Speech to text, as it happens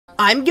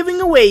I'm giving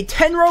away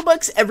 10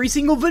 Robux every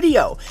single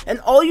video, and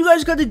all you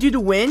guys gotta do to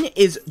win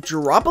is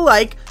drop a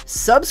like,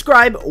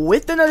 subscribe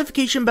with the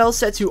notification bell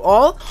set to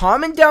all,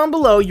 comment down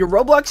below your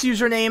Roblox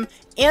username,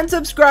 and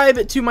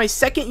subscribe to my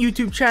second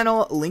YouTube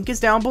channel. Link is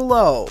down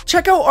below.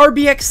 Check out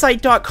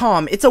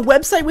rbxsite.com. It's a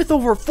website with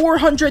over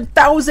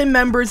 400,000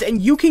 members,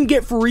 and you can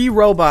get free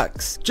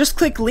Robux. Just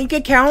click link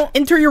account,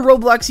 enter your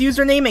Roblox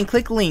username, and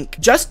click link.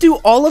 Just do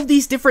all of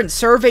these different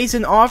surveys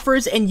and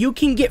offers, and you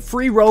can get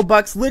free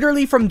Robux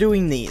literally from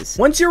doing these.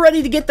 Once you're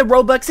ready to get the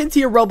Robux into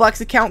your Roblox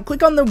account,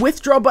 click on the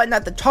withdraw button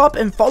at the top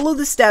and follow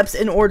the steps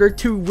in order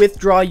to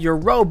withdraw your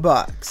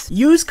Robux.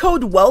 Use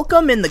code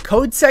WELCOME in the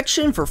code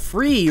section for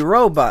free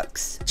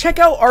Robux. Check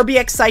out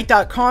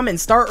rbxsite.com and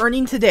start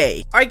earning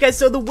today. Alright guys,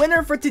 so the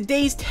winner for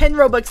today's 10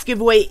 Robux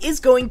giveaway is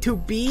going to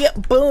be,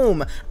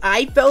 boom,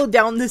 I fell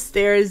down the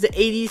stairs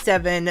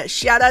 87.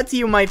 Shout out to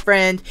you, my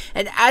friend.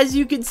 And as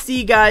you can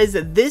see guys,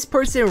 this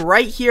person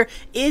right here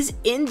is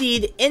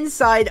indeed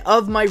inside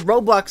of my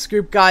Roblox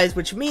group, guys,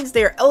 which means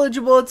they are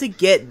eligible to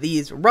get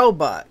these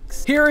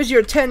Robux. Here is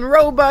your 10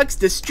 Robux.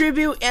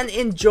 Distribute and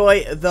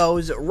enjoy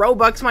those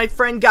Robux, my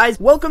friend. Guys,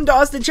 welcome to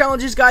Austin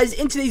Challenges, guys.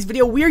 In today's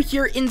video, we're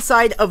here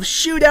inside of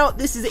Shootout.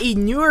 This is a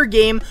newer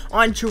game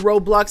onto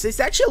Roblox.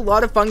 It's actually a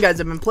lot of fun, guys.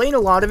 I've been playing a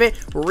lot of it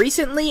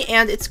recently,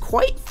 and it's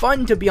quite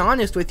fun, to be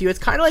honest with you. It's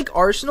kind of like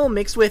Arsenal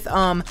mixed with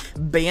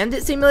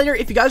Bandit Simulator.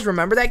 If you guys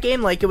remember that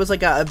game, like it was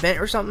like an event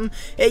or something.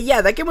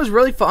 Yeah, that game was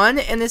really fun,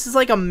 and this is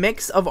like a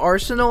mix of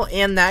Arsenal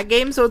and that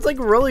game, so it's like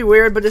really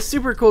weird, but it's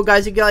super cool,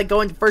 guys. You can like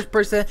go into first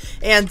person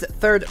and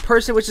third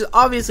person, which is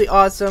obviously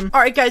awesome.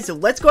 Alright guys, so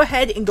let's go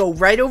ahead and go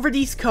right over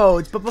these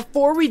codes. But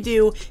before we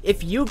do,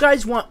 if you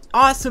guys want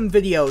awesome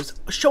videos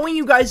showing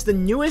you guys the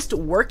newest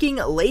working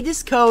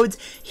latest codes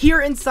here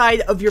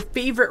inside of your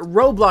favorite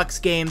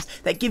Roblox games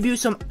that give you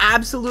some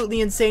absolutely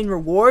insane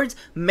rewards,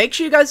 make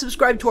sure you guys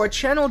subscribe to our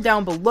channel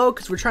down below,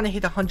 because we're trying to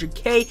hit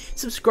 100k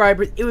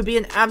subscribers. It would be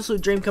an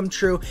absolute dream come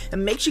true.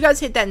 And make sure you guys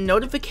hit that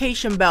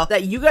notification bell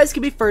that you guys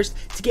can be first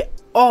to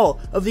get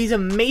all of these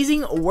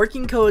amazing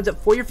working codes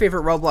for your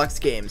favorite Roblox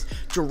games.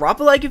 Drop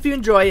a like if you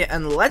enjoy it,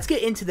 and let's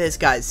get into this,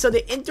 guys. So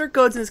to enter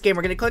codes in this game,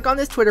 we're going to click on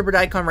this Twitter bird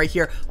icon right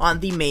here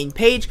on the main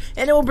page,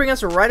 and it will bring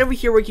us right over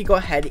here where you can go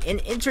ahead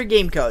and enter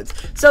game codes.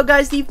 So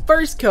guys, the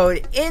first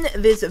code in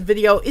this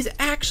video is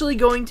actually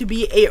going to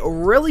be a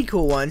really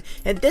cool one,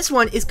 and this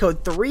one is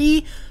code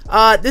 3.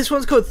 This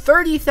one's code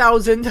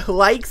 30,000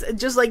 likes,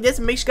 just like this.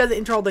 Make sure you guys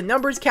enter all the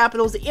numbers,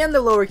 capitals, and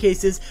the lower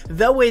cases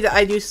the way that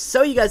I do,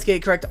 so you guys get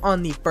it correct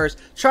on the first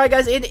try,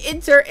 guys, and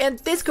enter. And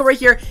this code right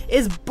here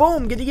is,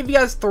 boom, gonna give you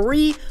guys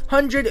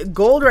 300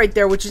 gold right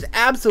there, which is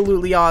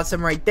absolutely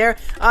awesome right there.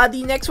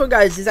 The next one,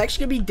 guys, is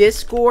actually gonna be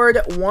Discord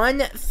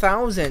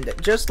 1000,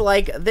 just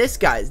like this,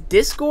 guys.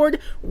 Discord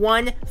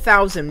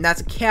 1000,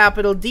 that's a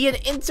capital D, and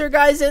enter,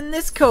 guys, and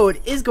this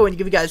code is going to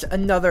give you guys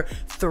another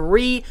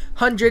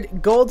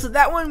 300 gold. So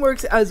that one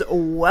works as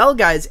well,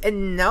 guys.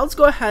 And now let's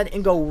go ahead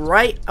and go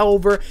right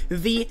over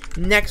the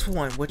next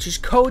one, which is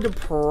code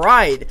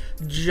Pride,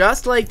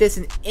 just like this,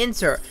 and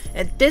enter.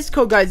 And this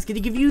code, guys, is going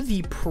to give you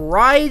the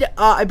Pride,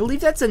 I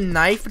believe that's a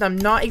knife, but I'm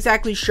not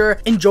exactly sure.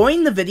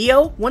 Enjoying the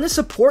video? Want to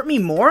support me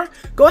more?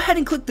 Go ahead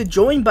and click the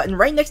join button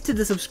right next to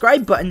the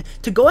subscribe button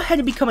to go ahead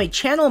and become a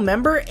channel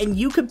member, and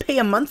you could pay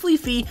a monthly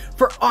fee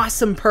for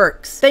awesome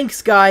perks.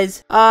 Thanks,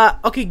 guys.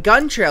 Okay,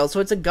 gun trail. So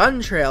it's a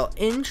gun trail.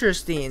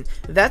 Interesting.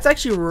 That's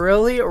actually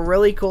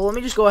really cool. Let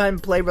me just go ahead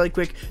and play really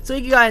quick so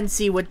you can go ahead and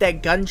see what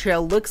that gun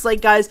trail looks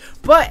like, guys.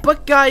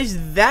 But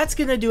guys, that's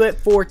gonna do it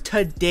for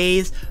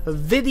today's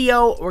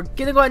video. We're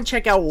gonna go ahead and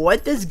check out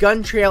what this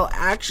gun trail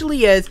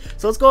actually is.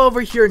 So let's go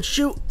over here and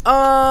shoot.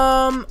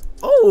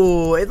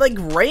 Oh, it's like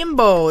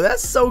rainbow.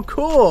 That's so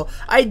cool.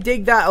 I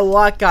dig that a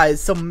lot, guys.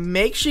 So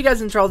make sure you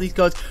guys enter all these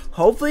codes.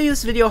 Hopefully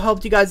this video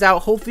helped you guys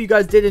out. Hopefully you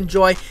guys did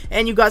enjoy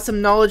and you got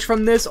some knowledge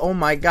from this. Oh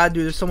my god,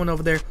 dude, there's someone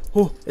over there.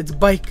 Oh, it's a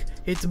bike.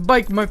 It's a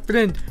bike, my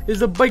friend.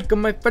 It's a bike,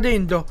 my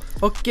friendo.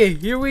 Okay,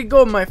 here we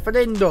go, my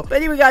friendo. But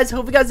anyway, guys,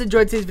 hope you guys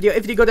enjoyed today's video.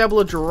 If you go down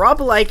below,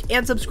 drop a like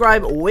and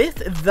subscribe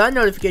with the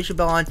notification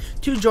bell on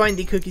to join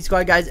the Cookie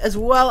Squad, guys, as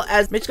well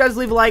as make sure you guys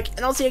leave a like,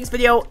 and I'll see you next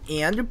video,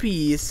 and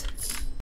peace.